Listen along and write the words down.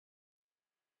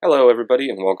Hello everybody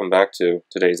and welcome back to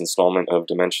today's installment of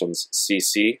Dimensions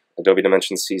CC, Adobe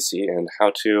Dimension CC, and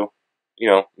how to,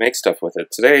 make stuff with it.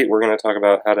 Today we're going to talk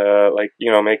about how to,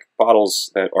 make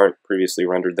bottles that aren't previously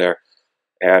rendered there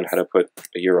and how to put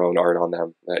your own art on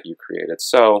them that you created.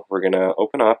 So we're going to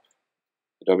open up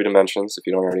Adobe Dimensions. If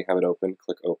you don't already have it open,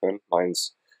 click open.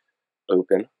 Mine's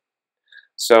open.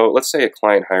 So let's say a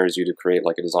client hires you to create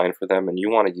like a design for them and you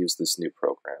want to use this new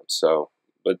program.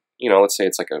 But let's say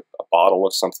it's like a bottle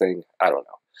of something, I don't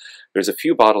know. There's a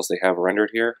few bottles they have rendered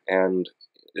here, and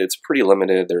it's pretty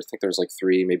limited. I think there's like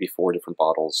 3, maybe 4 different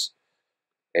bottles.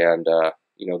 And,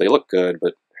 they look good,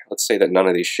 but let's say that none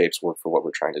of these shapes work for what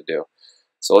we're trying to do.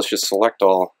 So let's just select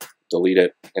all, delete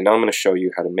it, and now I'm going to show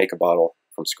you how to make a bottle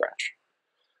from scratch.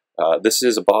 This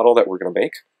is a bottle that we're going to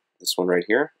make, this one right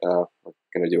here. We're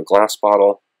going to do a glass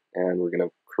bottle, and we're going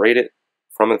to create it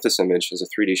from this image as a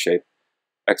 3D shape,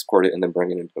 export it, and then bring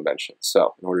it into Dimension.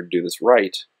 So in order to do this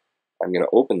right, I'm going to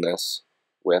open this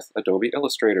with Adobe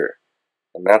Illustrator,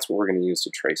 and that's what we're going to use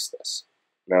to trace this.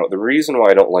 Now, the reason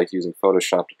why I don't like using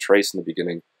Photoshop to trace in the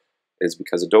beginning is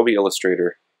because Adobe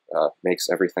Illustrator makes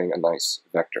everything a nice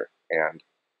vector, and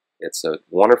it's a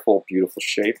wonderful, beautiful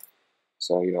shape.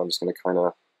 So, I'm just going to kind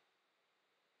of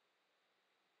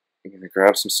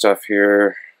grab some stuff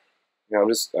here. I'm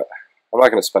not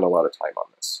going to spend a lot of time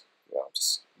on this.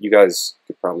 You guys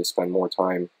could probably spend more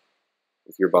time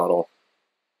with your bottle.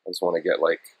 I just want to get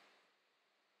like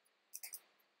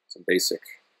some basic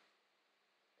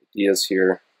ideas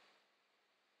here.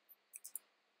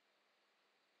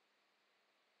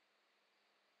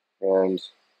 And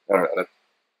I don't know,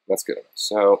 that's good enough.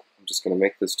 So I'm just going to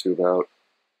make this to about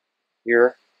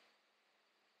here.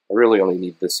 I really only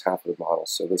need this half of the model,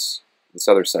 so this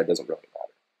other side doesn't really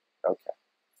matter. Okay.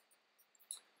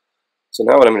 So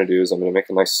now what I'm going to do is I'm going to make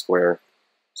a nice square.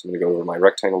 So I'm going to go over my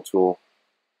rectangle tool.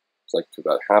 It's like to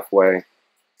about halfway.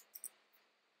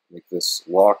 Make this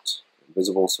locked and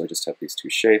visible, so I just have these two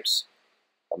shapes.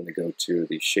 I'm going to go to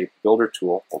the Shape Builder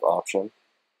tool, hold Option.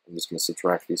 I'm just going to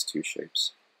subtract these two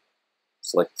shapes.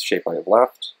 Select the shape I have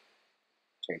left,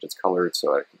 change its color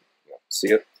so I can see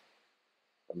it.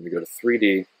 I'm going to go to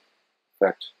 3D,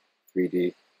 Effect,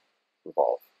 3D,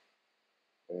 Revolve.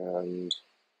 And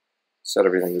set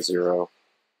everything to 0,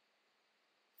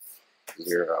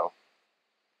 0,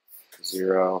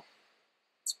 0.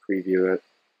 Let's preview it.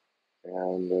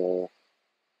 And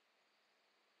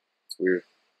it's weird.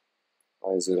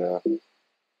 Why is it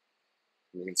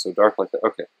making it so dark like that?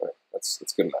 Okay, all right, that's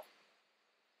good enough.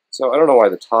 So I don't know why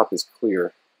the top is clear.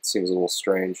 It seems a little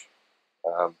strange.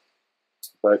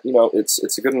 But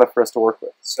it's good enough for us to work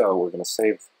with. So we're going to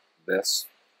save this.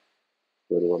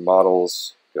 Go to our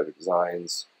models, go to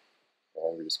designs.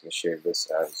 And we're just going to shave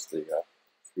this as the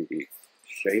 3D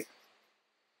shape.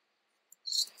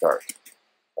 Start.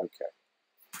 Okay.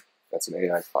 That's an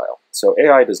AI file. So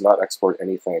AI does not export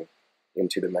anything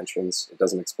into Dimensions. It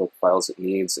doesn't export the files it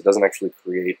needs. It doesn't actually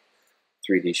create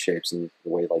 3D shapes in the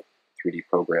way like 3D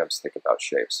programs think about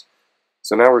shapes.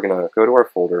 So now we're going to go to our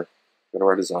folder, go to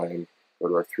our design, go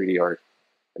to our 3D art,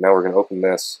 and now we're going to open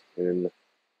this in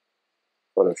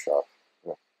Photoshop.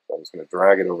 So I'm just going to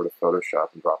drag it over to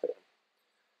Photoshop and drop it in.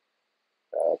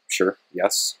 Sure,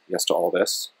 yes to all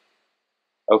this.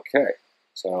 Okay,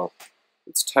 so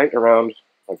it's tight around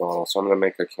my bottle, so I'm going to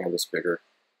make the canvas bigger.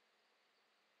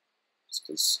 Just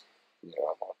because, I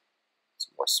want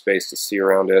some more space to see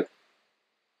around it.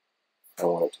 I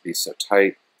don't want it to be so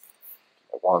tight.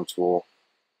 My wand tool,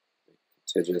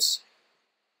 contiguous.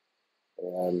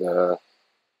 And I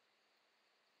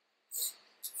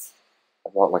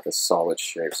want like a solid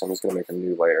shape, so I'm just going to make a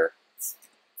new layer.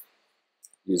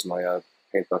 Use my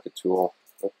paint bucket tool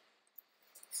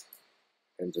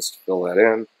and just fill that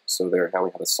in. So there, now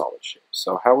we have a solid shape.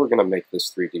 So how we're going to make this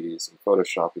 3D is in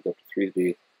Photoshop, we go to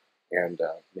 3D and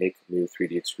make new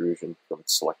 3D extrusion from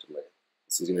its selected layer.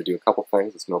 This is going to do a couple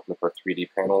things. It's going to open up our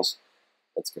 3D panels.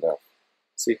 It's going to,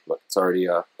 see, look, it's already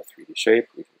a 3D shape.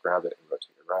 We can grab it and rotate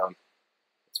it around.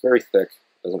 It's very thick.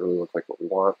 It doesn't really look like what we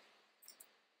want.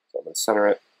 So I'm going to center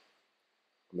it.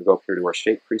 I'm going to go up here to our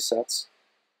shape presets,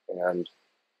 and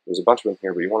there's a bunch of them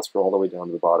here, but you want to scroll all the way down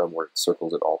to the bottom where it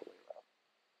circles it all the way around.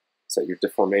 Set your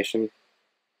deformation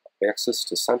axis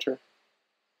to center,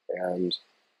 and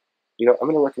I'm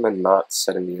going to recommend not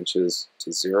setting the inches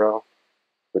to 0,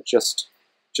 but just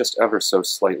ever so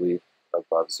slightly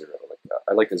above 0, like that.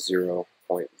 I like a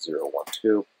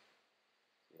 0.012.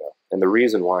 And the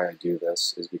reason why I do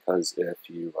this is because if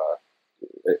you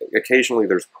occasionally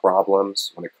there's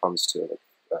problems when it comes to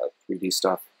 3D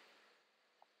stuff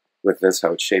with this,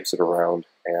 how it shapes it around,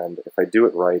 and if I do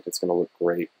it right, it's going to look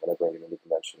great when I bring it into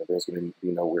Dimension, and there's going to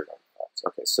be no weird artifacts.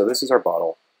 Okay, so this is our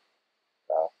bottle.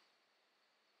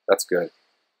 That's good.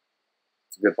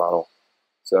 It's a good bottle.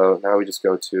 So now we just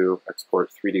go to export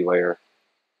 3D layer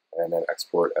and then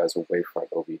export as a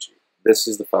wavefront OBJ. This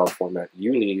is the file format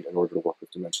you need in order to work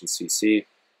with Dimension CC.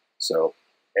 So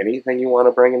anything you want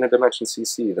to bring into Dimension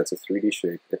CC that's a 3D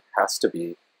shape, it has to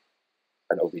be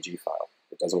an OBJ file.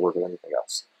 It doesn't work with anything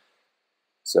else.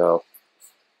 So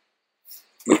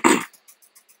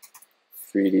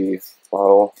 3D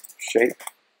bottle shape.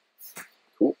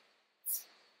 Cool.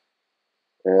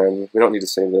 And we don't need to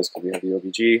save this because we have the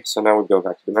OBJ. So now we go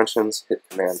back to Dimensions, hit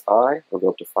Command-I, or go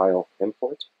up to File,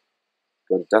 Import.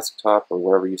 Go to Desktop or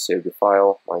wherever you saved your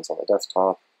file. Mine's on the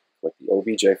desktop. Click the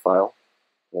OBJ file,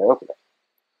 and I open it.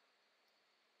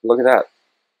 Look at that.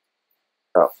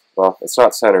 Oh, well, it's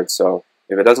not centered, so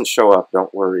if it doesn't show up,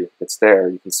 don't worry. It's there.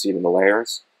 You can see it in the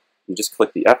layers. You just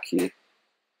click the F key,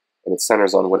 and it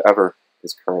centers on whatever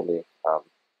is currently,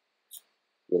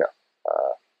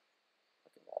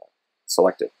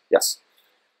 selected. Yes.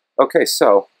 Okay,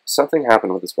 so something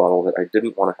happened with this bottle that I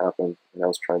didn't want to happen, and I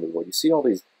was trying to avoid. You see all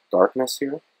these darkness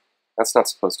here? That's not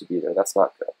supposed to be there. That's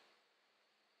not good.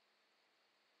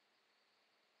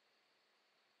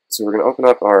 So we're going to open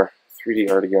up our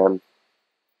 3D art again. And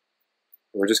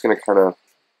we're just going to kind of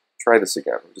try this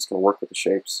again. We're just going to work with the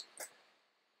shapes.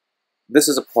 This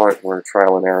is a point where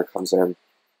trial and error comes in.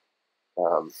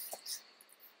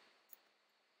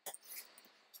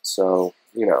 So,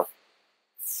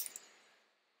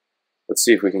 let's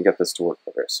see if we can get this to work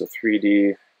better. So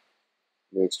 3D,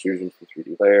 new extrusion from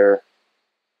 3D layer.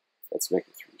 Let's make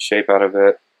a 3D shape out of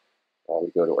it. We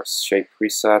go to our shape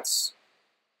presets.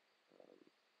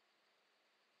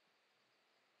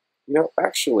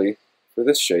 Actually, for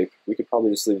this shape, we could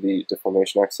probably just leave the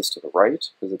deformation axis to the right,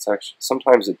 because it's actually,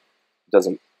 sometimes it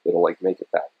doesn't, it'll like make it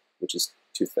that, which is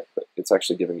too thick, but it's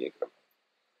actually giving me a good amount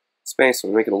of space. So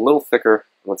we make it a little thicker.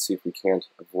 Let's see if we can't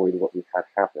avoid what we've had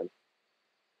happen.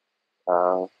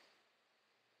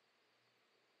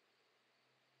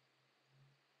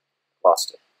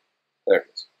 Lost it. There it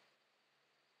is.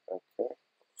 Okay.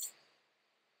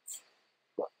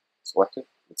 Select it.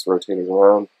 Let's rotate it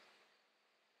around.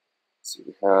 Let's see,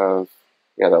 we have,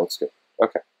 yeah, that looks good.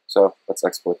 Okay, so let's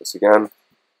export this again.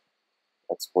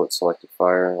 Export selected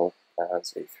file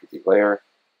as a 3D layer.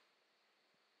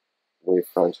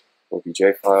 Wavefront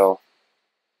OBJ file.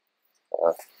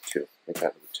 2. Make that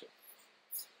number 2.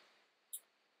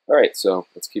 Alright, so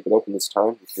let's keep it open this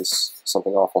time in case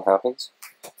something awful happens.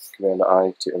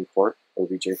 Command-I to import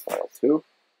OBJ file 2.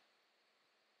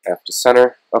 F to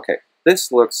center. Okay,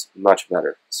 this looks much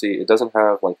better. See, it doesn't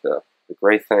have like the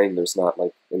gray thing. There's not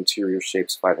like interior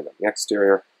shapes fighting on the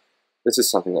exterior. This is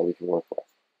something that we can work with.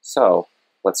 So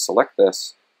let's select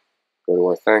this, go to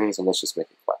our things, and let's just make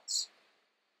it glass.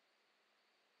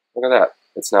 Look at that.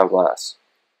 It's now glass.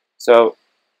 So,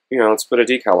 let's put a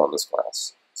decal on this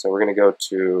glass. So we're going to go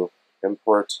to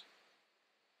Import,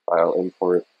 File,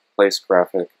 Import, Place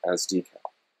Graphic as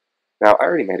Decal. Now, I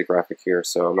already made a graphic here,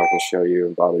 so I'm not going to show you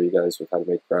and bother you guys with how to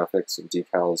make graphics and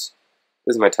decals.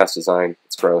 This is my test design.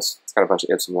 It's gross. It's got a bunch of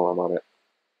ifs and warm on it.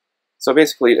 So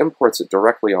basically, it imports it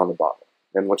directly on the bottom.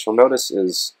 And what you'll notice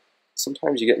is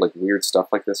sometimes you get like weird stuff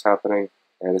like this happening,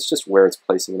 and it's just where it's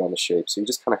placing it on the shape. So you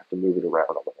just kind of have to move it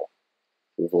around a little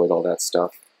to avoid all that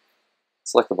stuff.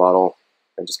 Select the bottle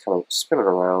and just kind of spin it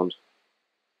around.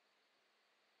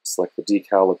 Select the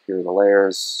decal up here in the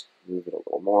layers. Move it a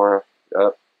little more.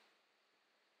 Up.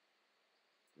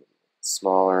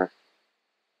 Smaller.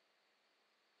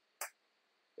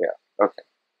 Yeah. Okay.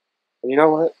 And you know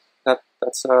what?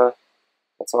 That's all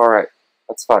right.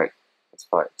 That's fine. That's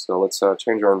fine. So let's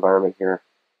change our environment here.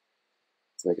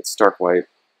 Let's make it stark white.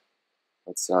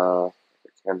 Let's make our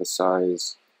canvas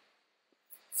size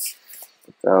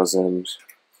 1000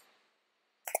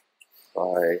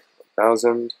 by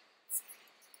 1000.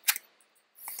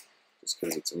 Just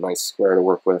because it's a nice square to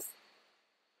work with.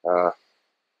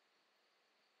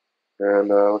 And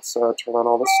let's turn on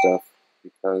all this stuff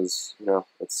because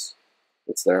it's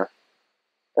there.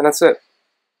 And that's it.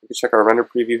 You can check our render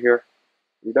preview here.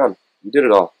 You're done. You did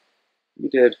it all. You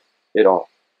did it all.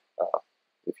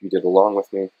 If you did along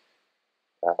with me.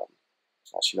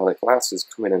 Gosh, that glass is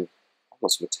coming in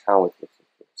almost metallic looking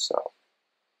here. So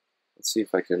let's see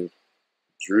if I can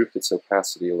droop its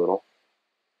opacity a little.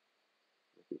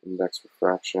 The index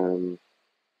refraction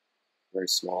very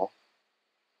small.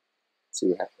 Let's see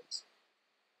what happens.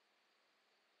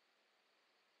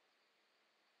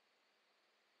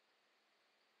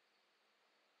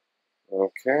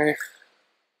 Okay,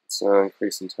 let's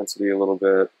increase intensity a little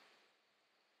bit.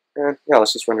 And yeah,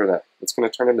 let's just render that. It's going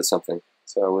to turn into something.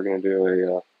 So we're going to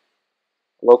do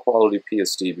low quality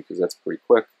PSD because that's pretty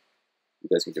quick. You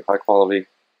guys can do high quality.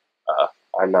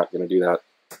 I'm not going to do that.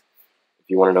 If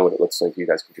you want to know what it looks like, you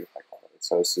guys can do high quality.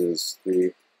 So this is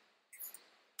 3D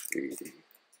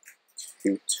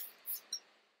shoot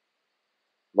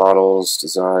models,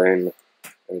 design,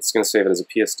 and it's going to save it as a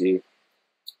PSD. And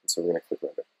so we're going to click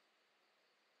render.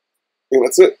 And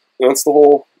that's it. That's the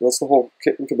whole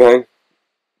kit and kabang.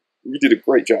 You did a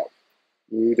great job.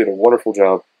 You did a wonderful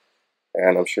job,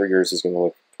 and I'm sure yours is going to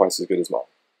look twice as good as mine.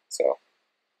 So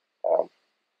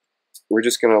we're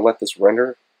just going to let this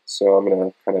render. So I'm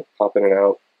going to kind of pop in and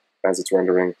out as it's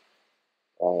rendering.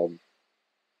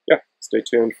 Yeah, stay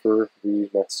tuned for the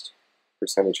next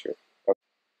percentage here.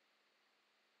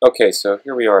 Okay, so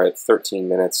here we are at 13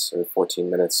 minutes or 14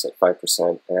 minutes at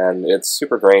 5%, and it's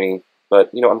super grainy,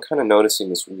 but you know, I'm kind of noticing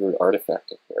this weird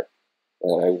artifact in here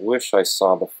that I wish I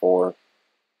saw before,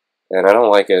 and I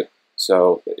don't like it.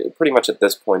 So pretty much at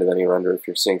this point of any render, if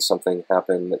you're seeing something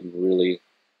happen that you really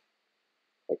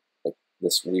like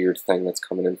this weird thing that's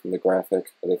coming in from the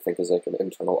graphic that I think is like an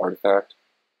internal artifact.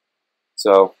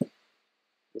 So I'm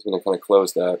just going to kind of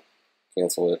close that,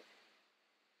 cancel it.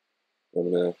 I'm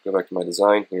going to go back to my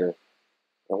design here.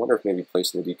 I wonder if maybe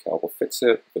placing the decal will fix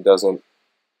it. If it doesn't,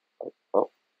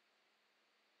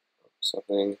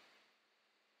 something.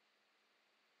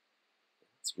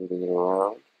 It's moving it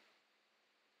around.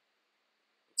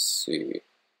 Let's see.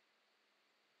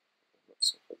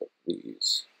 Let's look at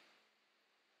these.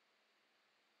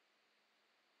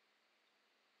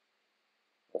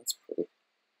 That's pretty.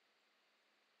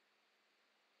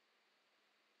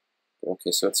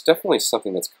 Okay, so it's definitely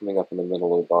something that's coming up in the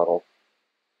middle of the bottle.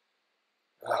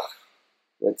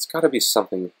 It's got to be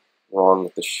something wrong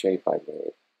with the shape I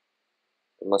made.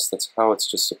 Unless that's how it's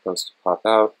just supposed to pop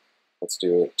out. Let's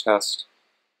do a test.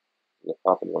 I'm going to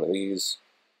pop in one of these.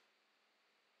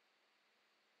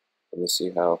 Let me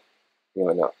see how.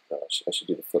 No, I should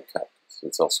do the flip cap.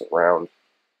 It's also round.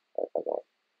 I want.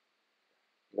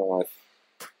 You know what?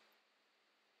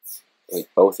 Like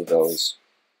both of those,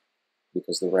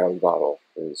 because the round bottle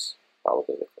is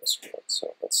probably the closer one.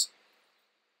 So let's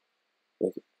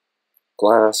make it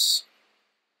glass.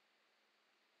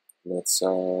 Let's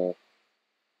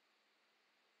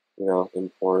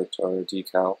import our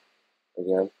decal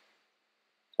again.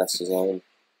 Test design.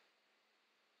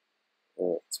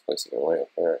 Let's place it way up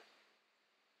there.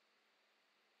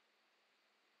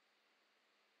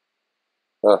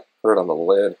 Put it on the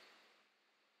lid.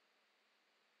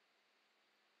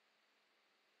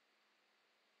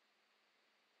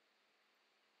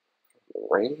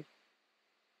 Rain?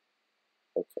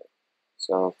 Okay.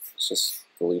 So let's just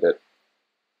delete it.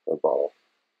 The bottle.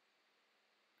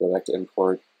 Go back to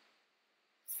import.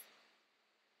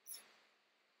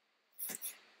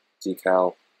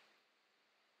 Decal.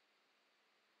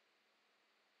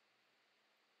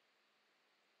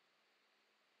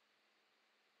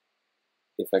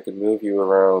 If I could move you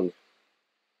around.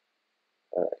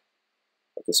 Alright.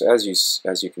 Okay, so as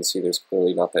you can see, there's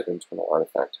clearly not that internal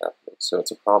artifact happening. So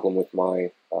it's a problem with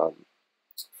my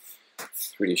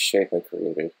 3D shape I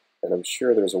created, and I'm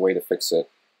sure there's a way to fix it.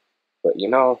 But you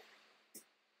know,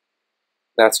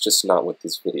 that's just not what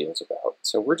this video is about.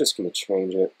 So we're just going to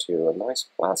change it to a nice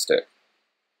plastic.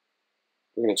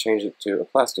 We're going to change it to a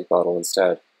plastic bottle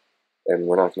instead, and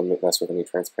we're not going to mess with any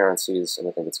transparencies, and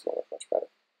I think it's going to look much better.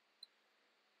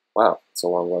 Wow, it's a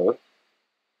long load.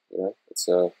 It's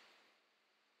a...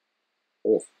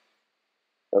 Oof.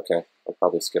 Okay, I'll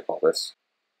probably skip all this.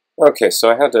 Okay, so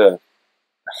I had to...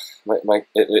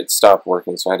 It stopped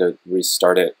working, so I had to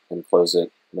restart it and close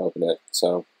it and open it.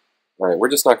 So, alright, we're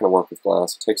just not going to work with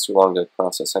glass. It takes too long to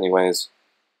process anyways.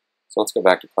 So let's go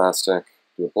back to plastic,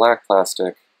 do a black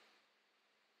plastic,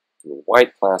 do a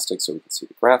white plastic so we can see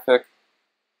the graphic.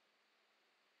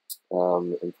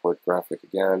 Import graphic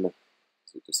again,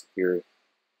 so it disappeared.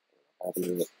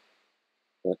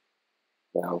 But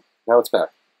now it's back.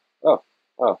 Oh,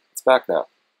 it's back now.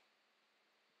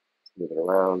 Let's move it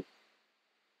around.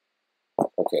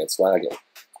 Okay, it's lagging.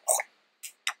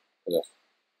 Yeah.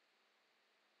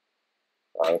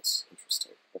 Oh, that's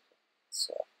interesting. Okay,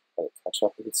 so let it catch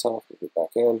up with itself. Move it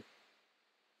back in.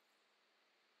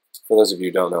 For those of you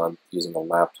who don't know, I'm using a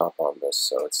laptop on this,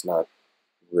 so it's not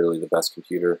really the best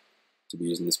computer to be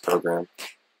using this program.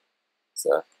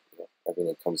 So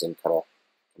everything comes in kind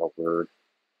of weird.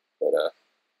 But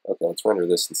okay, let's render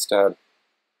this instead.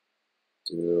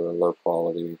 Do a low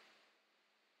quality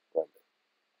render.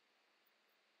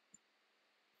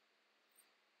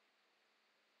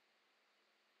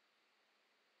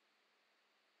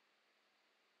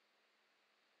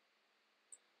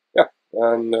 Yeah,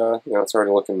 and it's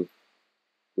already looking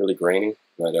really grainy,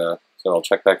 but So I'll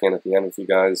check back in at the end with you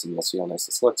guys, and we'll see how nice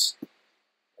this looks.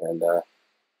 And,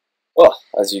 well,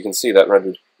 as you can see, that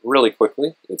rendered really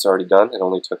quickly. It's already done. It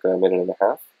only took a minute and a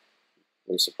half.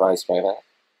 Really surprised by that.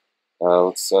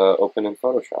 Let's open in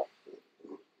Photoshop.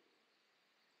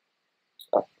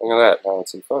 Oh, look at that. Now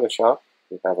it's in Photoshop.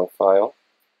 We have a file.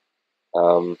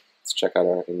 Let's check out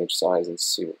our image size and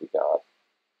see what we got.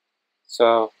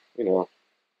 So, you know,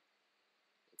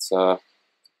 it's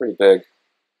pretty big.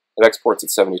 It exports at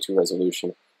 72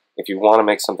 resolution. If you want to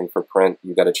make something for print,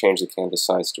 you've got to change the canvas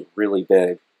size to really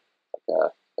big,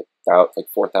 like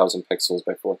 4,000 pixels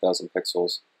by 4,000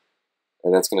 pixels.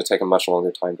 And that's going to take a much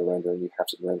longer time to render, and you have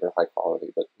to render high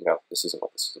quality, but, you know, this isn't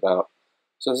what this is about.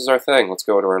 So this is our thing. Let's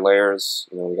go to our layers.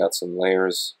 You know, we got some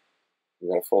layers. We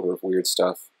got a folder of weird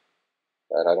stuff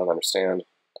that I don't understand.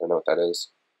 I don't know what that is.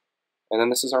 And then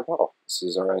this is our bottle. This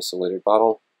is our isolated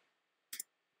bottle.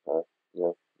 You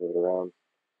know, move it around.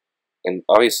 And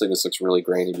obviously this looks really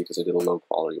grainy because I did a low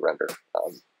quality render.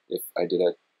 If I did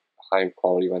a high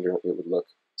quality render, it would look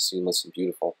seamless and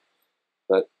beautiful.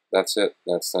 But that's it.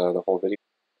 That's the whole video.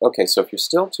 Okay, so if you're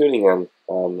still tuning in,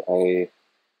 I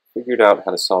figured out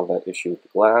how to solve that issue with the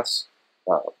glass.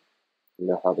 You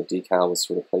know how the decal was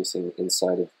sort of placing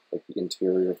inside of like the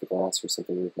interior of the glass or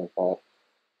something weird like that.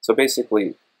 So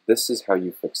basically, this is how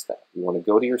you fix that. You want to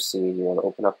go to your scene, you want to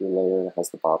open up your layer that has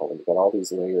the bottle, and you've got all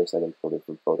these layers that imported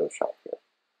from Photoshop here.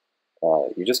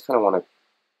 You just kind of want to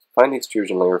find the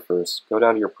extrusion layer first, go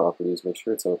down to your properties, make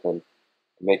sure it's open,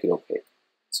 and make it opaque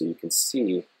so you can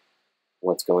see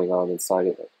what's going on inside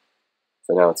of it.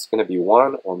 So now it's going to be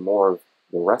one or more of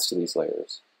the rest of these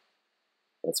layers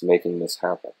that's making this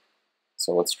happen.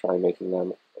 So let's try making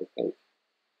them opaque.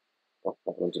 Oh,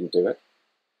 that one didn't do it.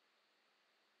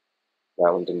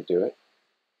 That one didn't do it.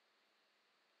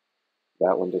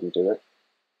 That one didn't do it.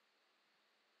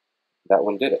 That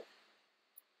one did it.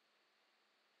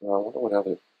 I wonder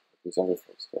what these other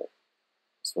things did.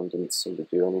 This one didn't seem to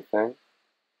do anything.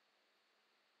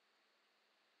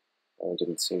 That one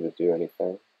didn't seem to do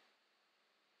anything.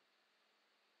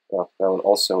 Well, that one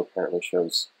also apparently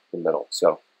shows the middle.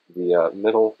 So the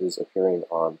middle is appearing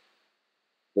on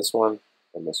this one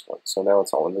and this one. So now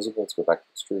it's all invisible. Let's go back to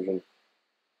extrusion.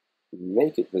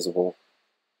 Make it visible.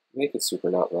 Make it super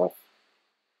not rough.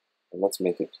 And let's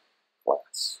make it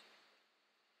glass.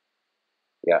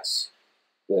 Yes,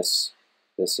 this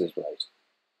is right.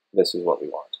 This is what we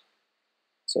want.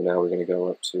 So now we're going to go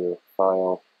up to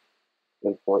File,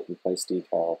 Import and Place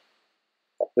Decal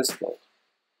at this point.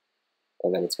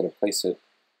 And then it's going to place it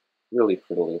really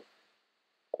prettily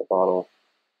at the bottle.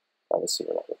 Obviously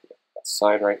we're not looking at that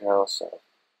side right now, so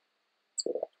let's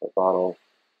go back to our bottle,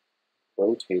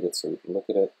 rotate it so we can look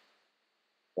at it,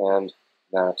 and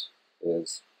that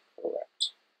is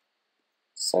correct.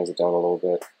 Size it down a little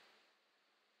bit.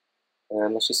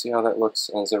 And let's just see how that looks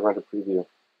as a render preview.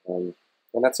 And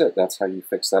that's it. That's how you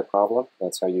fix that problem.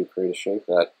 That's how you create a shape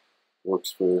that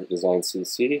works for Design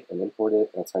CC and import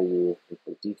it. That's how you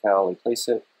import decal and place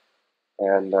it.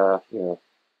 And, you know,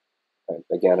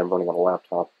 again, I'm running on a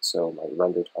laptop, so my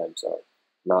render times are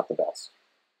not the best.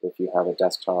 If you have a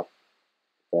desktop,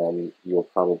 then you'll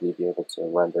probably be able to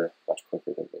render much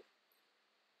quicker than me.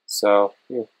 So,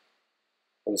 yeah,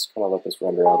 I'll just kind of let this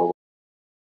render out a little.